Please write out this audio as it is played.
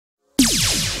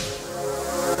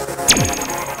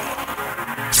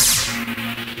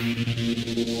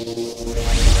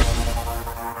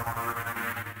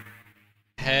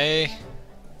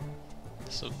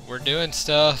doing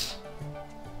stuff.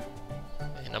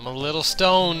 And I'm a little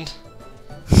stoned.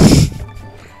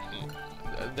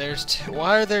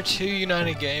 Why are there two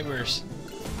United Gamers?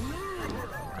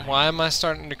 Why am I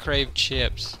starting to crave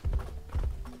chips?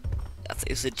 I think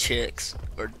it's the chicks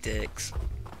or dicks.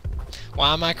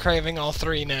 Why am I craving all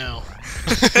three now?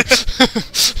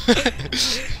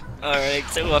 Alright,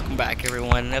 so welcome back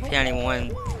everyone.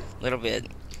 LP91, a little bit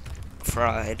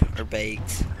fried or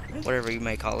baked, whatever you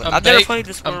may call it. I've never played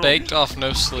this world. I'm baked off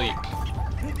no sleep.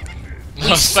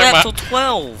 We slept till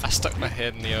 12. I stuck my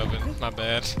head in the oven. My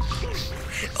bad.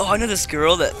 Oh, I know this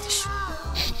girl that.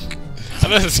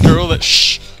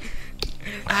 Shh.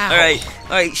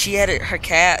 Alright. She had her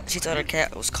cat. She thought her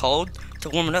cat was cold. To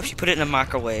warm it up, she put it in a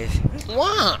microwave.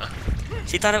 Why?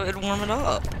 She thought it would warm it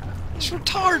up. It's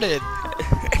retarded.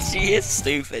 She is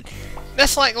stupid.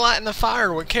 That's like lighting a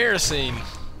fire with kerosene.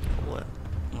 What?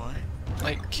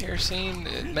 Like kerosene,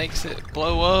 it makes it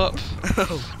blow up.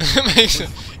 Oh. It makes it.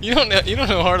 You don't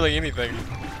know hardly anything.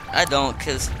 I don't,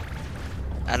 cause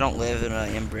I don't live in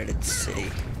an inbred city.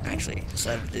 Actually,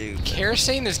 so I do. But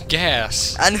Kerosene is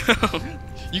gas. I know.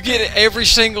 You get it every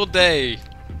single day.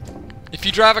 If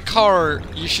you drive a car,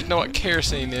 you should know what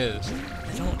kerosene is.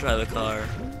 I don't drive a car.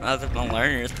 I live on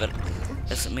learners, but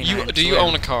doesn't mean I do you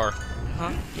own a car?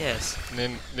 Huh? Yes.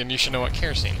 Then you should know what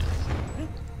kerosene is.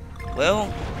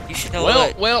 Well, you should know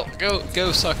what. Well,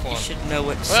 go suck one. You should know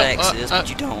what sex is, but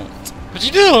you don't. But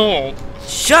you don't.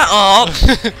 Shut up!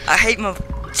 I hate my.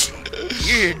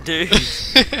 You're a dude.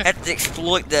 I have to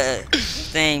exploit the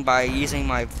thing by using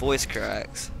my voice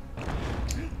cracks.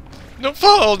 Don't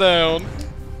fall down.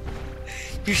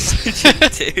 You're such a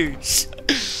douche.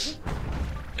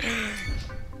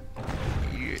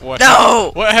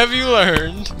 No! What have you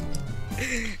learned?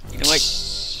 You know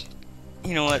what?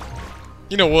 You know what?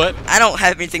 You know what? I don't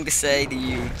have anything to say to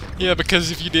you. Yeah,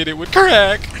 because if you did, it would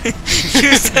crack.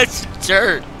 You're such a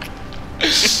jerk.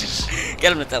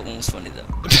 Gotta admit that one was funny though.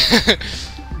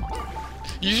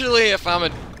 Usually, if I'm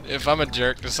a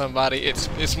jerk to somebody,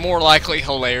 it's more likely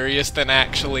hilarious than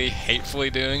actually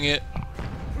hatefully doing it.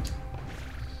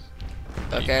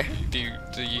 Okay. Do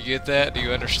you get that? Do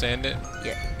you understand it?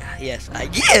 Yeah. Yes, I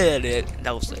get it.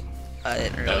 That was it. I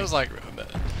didn't really. That was like.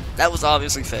 That was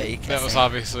obviously fake. That was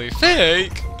obviously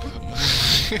fake.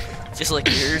 Just like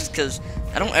yours, because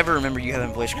I don't ever remember you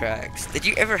having voice cracks. Did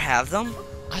you ever have them?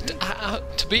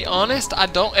 To be honest, I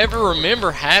don't ever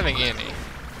remember having any.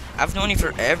 I've known you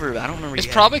forever, but I don't remember. It's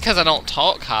probably because I don't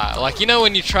talk high. Like, you know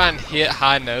when you try and hit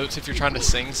high notes if you're trying to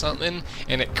sing something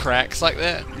and it cracks like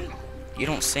that? You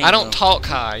don't sing. I don't talk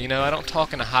high, you know. I don't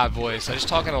talk in a high voice. I just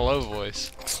talk in a low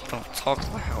voice. Don't talk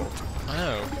loud. I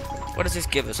know. What does this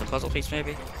give us? A puzzle piece,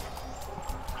 maybe?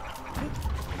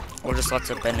 Or just lots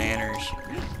of bananas?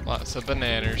 Lots of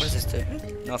bananas. What does this do?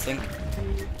 Nothing.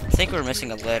 I think we're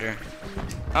missing a letter.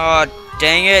 Oh,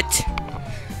 dang it!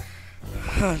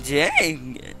 Oh,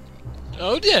 dang it!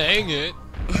 Oh, dang it!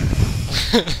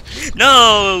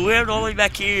 No, we're all the way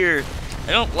back here.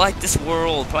 I don't like this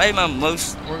world. Probably my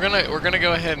most. We're gonna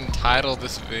go ahead and title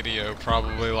this video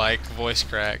probably like voice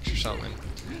cracks or something.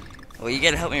 Well, you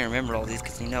gotta help me remember all these,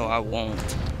 cause you know I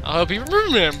won't. I'll help you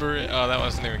remember it. Oh, that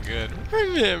wasn't even good.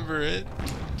 Remember it.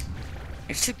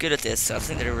 You're too good at this. So I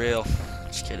think they're real.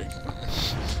 Just kidding.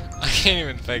 I can't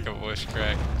even fake a voice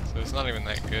crack, so it's not even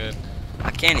that good.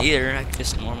 I can't either. I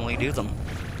just normally do them.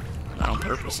 Not on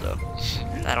purpose though.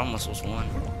 That almost was one.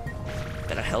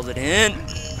 But I held it in.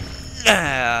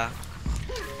 Ah.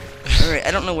 Alright,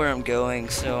 I don't know where I'm going,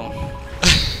 so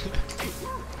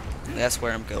that's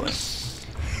where I'm going.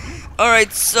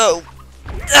 Alright, so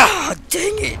ah,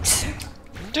 dang it.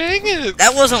 Dang it.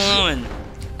 That wasn't one.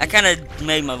 I kinda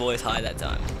made my voice high that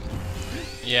time.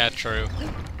 Yeah, true.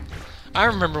 I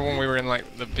remember when we were in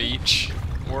like the beach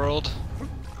world.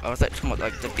 I was like talking about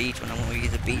like the beach when I went to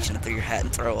the beach and I threw your hat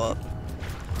and throw up.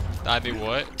 I do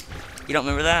what? You don't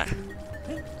remember that?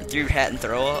 I threw your hat and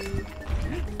throw up.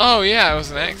 Oh yeah, it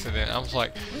was an accident. I was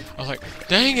like,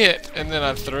 dang it, and then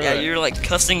I threw it. Yeah, you were like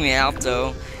cussing me out though.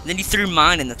 And then you threw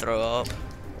mine in the throw up.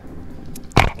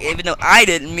 Even though I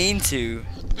didn't mean to.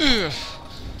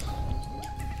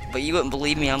 But you wouldn't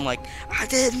believe me. I'm like, I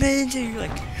didn't mean to. You're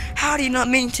like, how do you not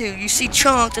mean to? You see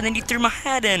chunked and then you threw my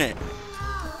hat in it.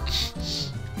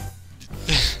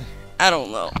 I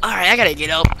don't know. Alright, I gotta get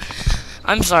up.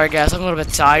 I'm sorry guys, I'm a little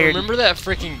bit tired. Remember that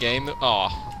freaking game that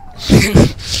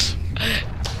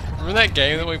remember that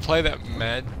game that we played, that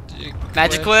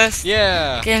Magic Quest?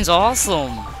 Yeah. That game's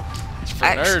awesome. It's for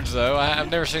nerds though. I've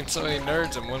never seen so many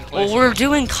nerds in one place. Well, we're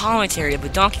doing commentary of a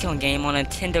Donkey Kong game on a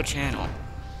Nintendo channel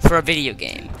for a video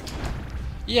game.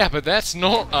 Yeah, but that's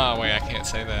not. Oh wait, I can't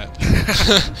say that.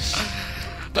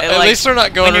 But And, at like, least we're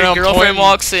not going when around your girlfriend pointing.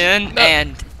 walks in No.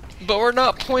 and But we're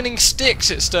not pointing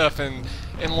sticks at stuff and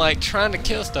like trying to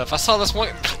kill stuff. I saw this one.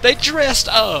 They dressed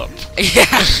up. yeah,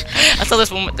 I saw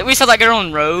this one. We saw that girl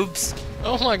in robes.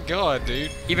 Oh my god,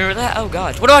 dude. You remember that? Oh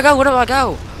god, where do I go? Where do I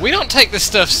go? We don't take this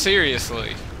stuff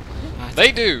seriously.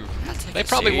 They do. I take They it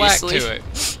probably whack to seriously.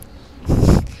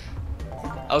 it.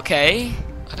 Okay,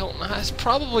 I don't know. It's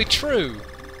probably true.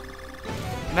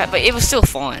 but it was still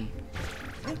fun.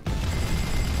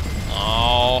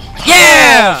 Oh.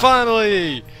 Yeah! Oh,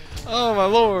 finally. Oh my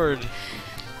lord.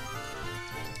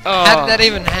 Oh, How did that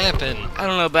even happen? I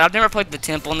don't know, but I've never played the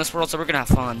temple in this world, so we're gonna have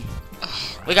fun.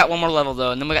 We got one more level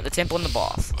though, and then we got the temple and the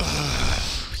boss.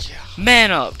 Yeah.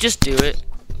 Man up, just do it.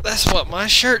 That's what my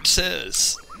shirt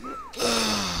says.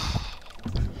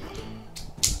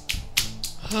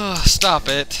 Stop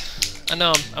it. I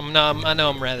know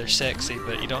I'm rather sexy,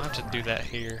 but you don't have to do that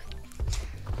here.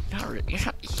 Not really. You're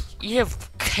not, you have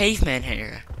caveman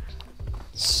hair.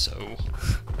 So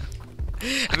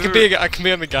I can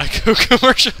be on the Geico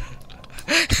commercial.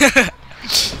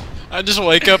 I just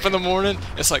wake up in the morning.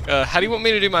 It's like, how do you want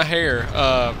me to do my hair?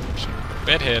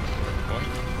 Bedhead.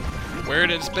 What? Where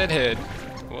is bedhead?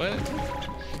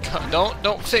 What?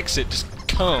 Don't fix it. Just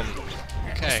come.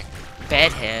 Okay.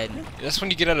 Bedhead. That's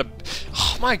when you get out of.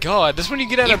 Oh my God! That's when you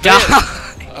get out You of bed.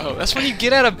 die. Oh, that's when you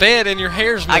get out of bed and your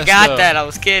hair's messed I got up. that. I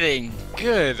was kidding.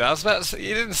 Good. I was about to say,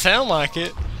 it didn't sound like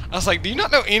it. I was like, do you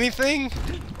not know anything?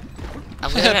 I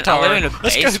live in a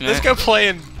basement. Let's go play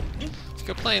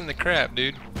in the crap,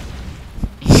 dude.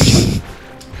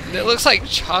 It looks like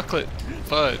chocolate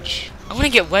fudge. I want to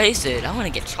get wasted. I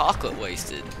want to get chocolate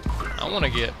wasted. I want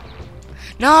to get.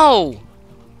 No.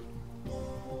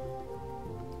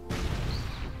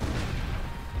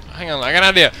 Hang on, I got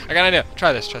an idea.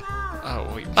 Try this.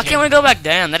 Oh wait. Why can't we go back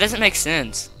down? That doesn't make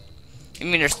sense. I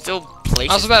mean, there's still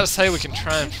places. I was about to say we can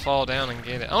try and fall down and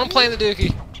get it. I want to play in the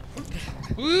dookie.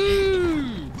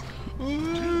 Woo!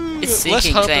 Woo! It's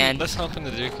sinking sand. Let's hump in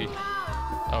the dookie.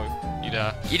 Oh, you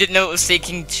die. You didn't know it was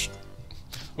sinking.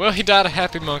 Well, he died a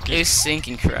happy It monkey. was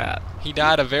sinking crap. He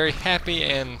died a very happy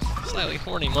and slightly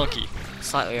horny monkey.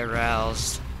 Slightly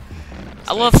aroused.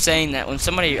 I love saying that when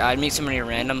I meet somebody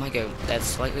random, I go, "That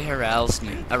slightly aroused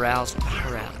me." Aroused.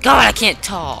 God, I can't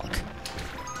talk.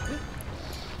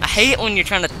 I hate it when you're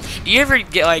trying to. Do you ever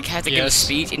get have to give a Yes.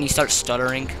 speech and you start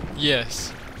stuttering?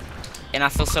 Yes. And I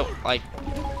feel so like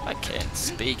I can't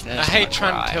speak. And I hate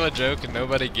trying to tell a joke and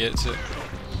nobody gets it.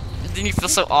 Then you feel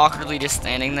so awkwardly just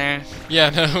standing there. Yeah,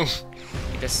 no.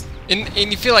 You just. And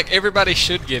you feel like everybody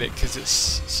should get it because it's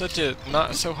such a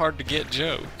not so hard to get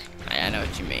joke. I know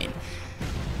what you mean.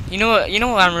 You know what? You know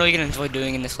what I'm really gonna enjoy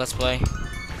doing in this Let's Play?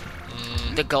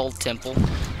 The Gold Temple.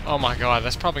 Oh my God,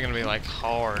 that's probably gonna be like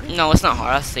hard. No, it's not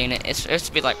hard. I've seen it. It's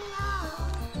to be like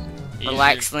Easier.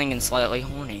 relaxing and slightly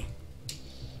horny.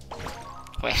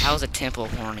 Wait, how's a temple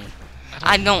horny?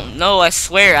 I don't know. I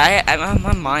swear.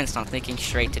 My mind's not thinking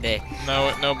straight today.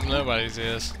 No, nobody's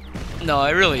is. No,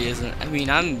 it really isn't. I mean,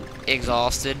 I'm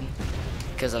exhausted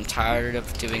because I'm tired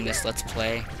of doing this Let's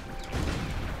Play.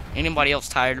 Anybody else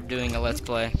tired of doing a Let's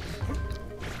Play?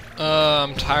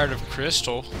 I'm tired of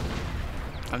Crystal.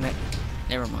 I mean,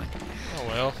 never mind. Oh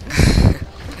well.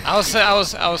 I was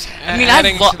I mean,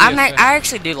 adding to the I effect.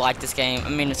 actually do like this game. I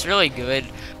mean, it's really good,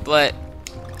 but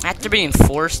after being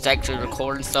forced to actually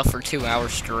record and stuff for 2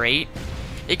 hours straight,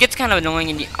 it gets kind of annoying,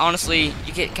 and honestly,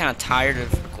 you get kind of tired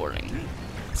of recording.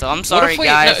 So I'm sorry,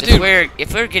 guys,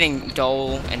 if we're getting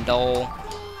dull and dull.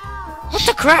 What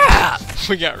the crap?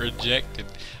 We got rejected.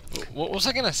 What was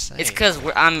I gonna say? It's because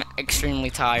I'm extremely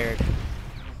tired.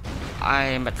 I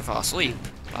am about to fall asleep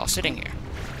while sitting here.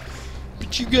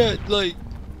 But you got like.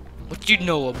 What you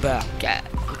know about that?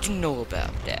 What you know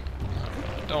about that?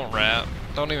 Don't rap.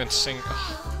 Don't even sing.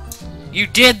 You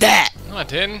did that! No, I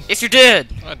didn't. Yes, you did!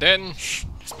 No, I didn't. Shh.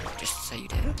 Just say you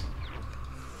did.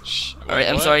 Shh. Alright,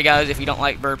 I'm What? sorry, guys, if you don't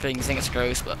like burping, you think it's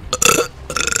gross, but.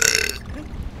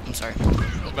 I'm sorry.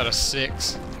 What about a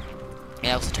 6?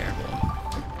 Yeah, that was a terrible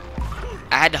one.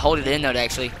 I had to hold it in, though, to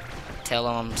actually tell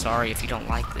them I'm sorry if you don't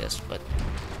like this, but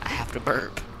I have to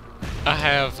burp. I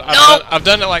have. No! I've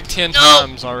done it like 10 No!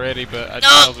 times already, but I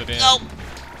held it in. No!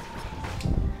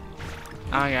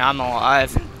 Oh, yeah, I'm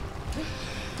alive.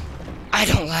 I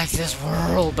don't like this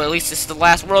world, but at least it's the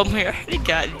last world we already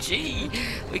got. G.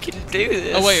 We can do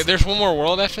this. Oh wait, there's one more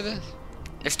world after this?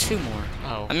 There's 2 more.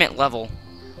 Oh. I meant level.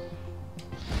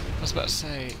 I was about to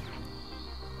say.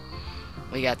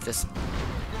 We got this.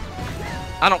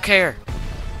 I don't care.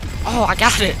 Oh, I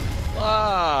got it.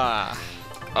 Ah.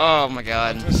 Oh my I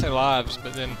god. was gonna say lives,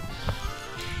 but then.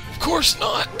 Of course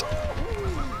not.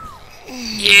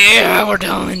 Yeah, we're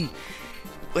done.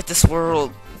 with this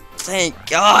world. Thank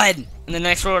God. In the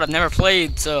next world I've never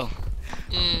played, so.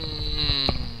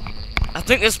 I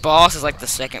think this boss is like the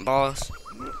second boss.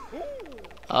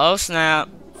 Oh snap.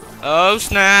 Oh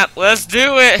snap. Let's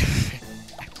do it.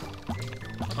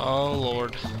 Oh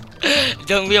Lord.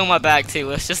 Don't be on my back too.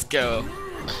 Let's just go.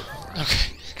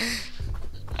 Okay.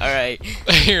 Alright.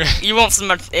 You want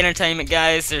some entertainment,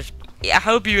 guys? I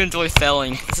hope you enjoy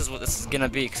failing. This is what this is gonna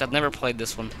be, because I've never played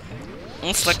this one.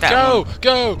 Let's select that one.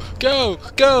 Go!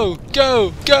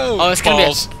 Oh, it's gonna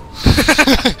Balls. be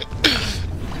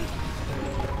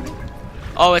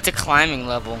Oh, it's a climbing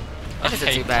level. That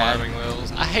isn't too bad. Climbing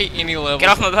levels. I hate any levels. Get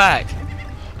off my back.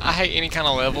 I hate any kind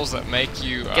of levels that make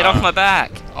you Get off my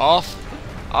back. Off?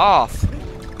 Off.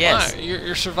 Yes. Why?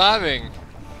 You're surviving.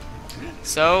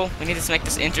 So, we need to make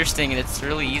this interesting, and it's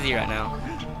really easy right now.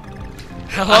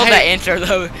 I love that intro,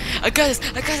 though. I got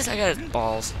this.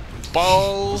 Balls.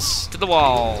 Balls. To the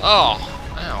wall. Oh.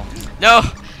 Ow. No.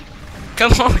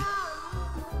 Come on.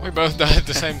 We both died at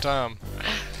the same time.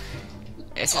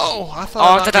 Oh, I I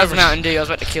thought thought that was Mountain Dew. I was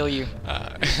about to kill you.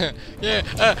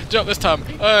 Yeah, jump this time.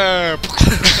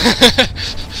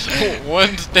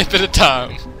 One step at a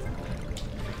time.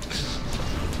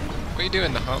 What are you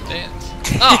doing, the hump dance?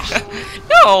 Oh.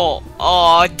 No!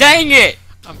 Oh, dang it!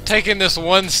 I'm taking this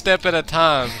one step at a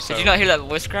time. So. Did you not hear that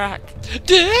voice crack?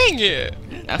 Dang it!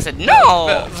 I said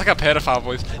no! It's like a pedophile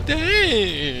voice. Dang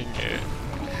it!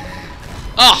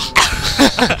 Oh!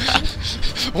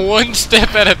 One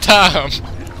step at a time.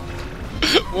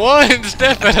 One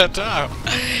step at a time.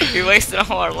 You're wasting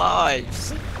all our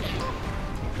lives.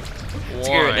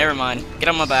 Screw it, never mind. Get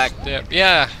on my back. Yep.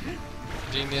 Yeah.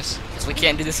 Genius. Because we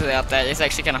can't do this without that. It's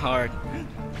actually kind of hard.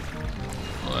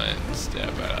 One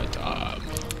step at a time.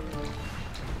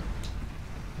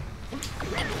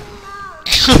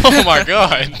 Oh my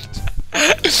god.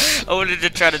 I wanted to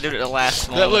try to do it the last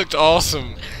one. That looked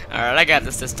awesome. Alright, I got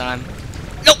this time.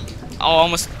 Nope! Oh,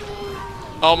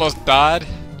 almost died.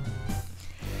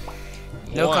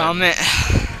 No comment.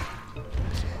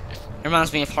 It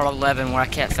reminds me of part 11 where I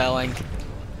kept failing.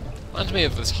 Reminds me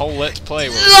of this whole Let's Play.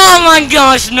 Oh my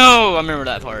gosh, no! I remember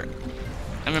that part.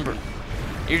 I remember.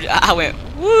 I went,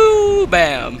 woo,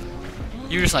 bam.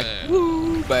 You were just like,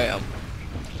 woo, bam.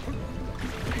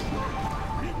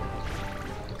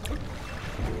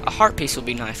 A heart piece would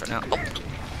be nice right now. Oh.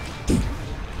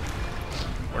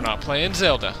 We're not playing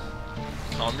Zelda.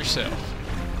 Calm yourself.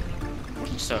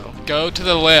 So. Go to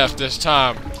the left this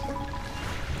time.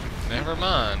 Never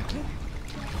mind.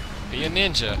 Be a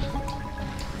ninja.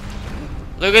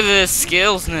 Look at the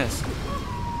skills in this.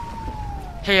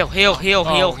 Heal.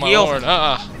 Oh, my Lord.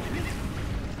 Oh,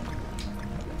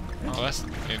 that's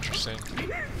interesting.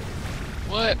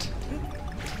 What?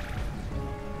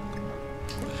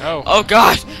 Oh. Oh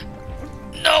God!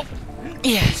 No!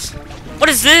 Yes! What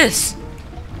is this?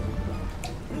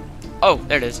 Oh,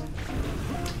 there it is.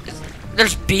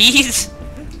 There's bees?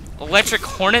 Electric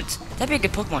hornets? That'd be a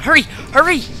good Pokemon. Hurry!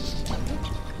 Hurry!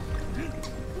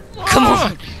 Come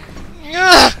on!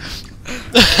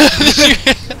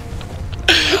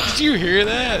 Did you hear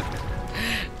that?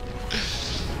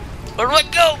 Where do I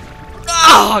go?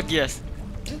 Oh, yes.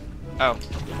 Oh.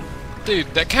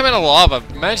 Dude, that came out of lava.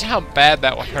 Imagine how bad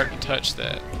that would hurt to touch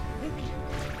that.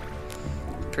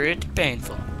 Pretty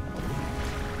painful.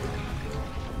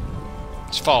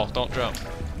 Just fall, don't jump.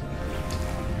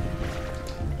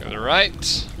 Go to the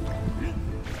right.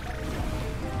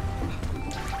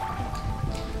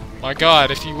 My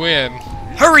God, if you win.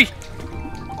 Hurry!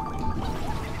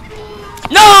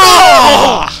 No!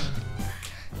 Ah!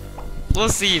 We'll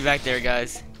see you back there,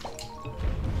 guys.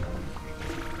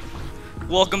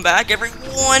 Welcome back,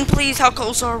 everyone. Please, how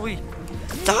close are we?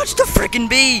 Dodge the frickin'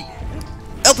 bee.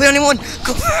 LP91,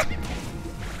 come back.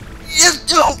 Yes,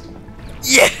 no.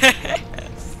 Yes.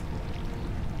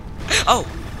 Oh.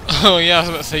 Oh yeah, I was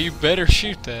about to say, you better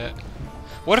shoot that.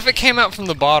 What if it came out from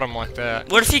the bottom like that?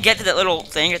 What if you get to that little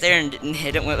thing right there and didn't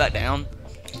hit it and went back down?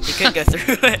 You couldn't go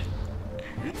through it.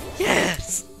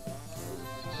 Yes.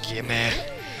 Gimme.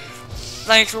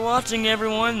 Thanks for watching,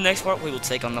 everyone. Next part, we will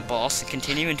take on the boss and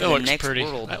continue into the next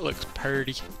world. That looks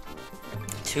pretty.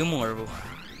 2 more.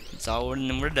 It's all, and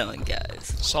then we're done,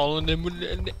 guys. It's all, and then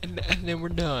we're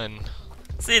done.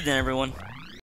 See you then, everyone.